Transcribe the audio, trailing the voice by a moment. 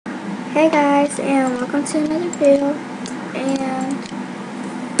Hey guys, and welcome to another video. And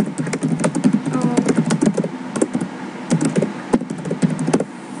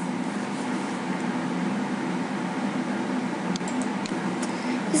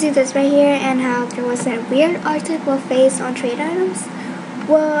you see this right here, and how there was a weird article face on trade items.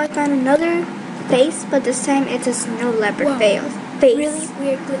 Well, I found another face, but this time it's a snow leopard face. Really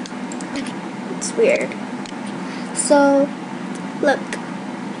weird. It's weird. So, look,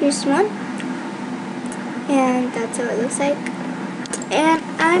 here's one, and that's how it looks like. And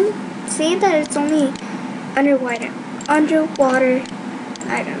I'm seeing that it's only underwater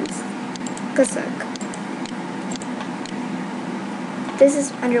items. Cause look, this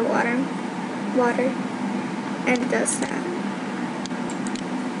is underwater, and it does that.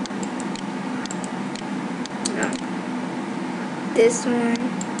 No, this one,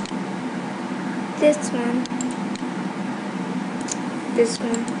 this one.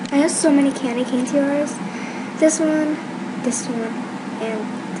 I have so many candy cane tiaras. This one, and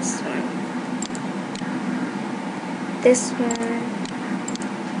this one.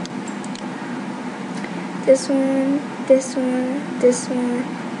 This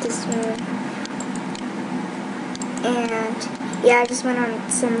one, and yeah, I just went on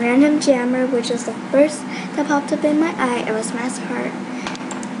some random jammer, which was the first that popped up in my eye. It was Mass Heart,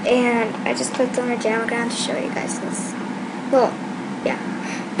 and I just clicked on the jammergram to show you guys this. Well, yeah.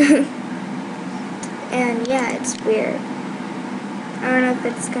 And yeah, it's weird. I don't know if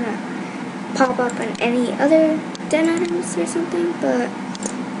it's gonna pop up on any other den items or something, but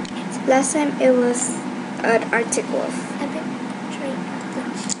last time it was an Arctic Wolf. Epic trade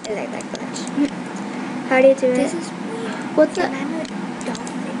glitch. I like that glitch. How do you do This it? is weird. What's And up? I'm a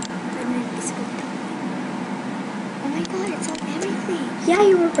dolphin. I'm a physical dolphin. Oh my god, it's on everything. Yeah,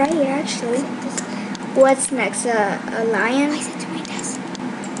 you were right, actually. What's next? A lion? Why is it doing this?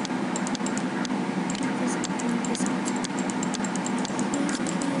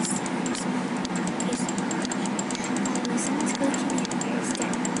 Someone's glitching it. There's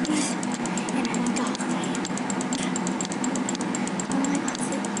that. And I'm a dolphin. Oh my god,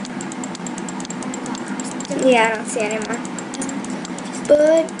 see? Oh my god. Yeah, I don't see anymore.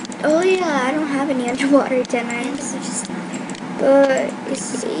 But, oh yeah, I don't have any underwater den items. But,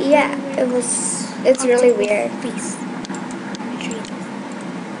 yeah, it's really weird. Peace.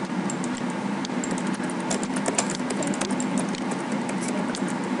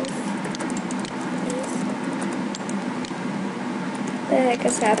 What the heck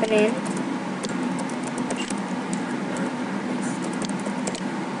is happening?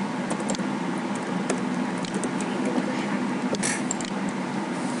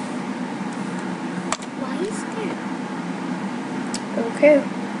 Why is there? Okay,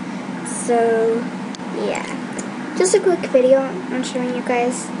 so yeah, just a quick video on showing you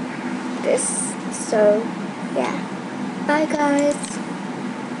guys this. So yeah, bye guys.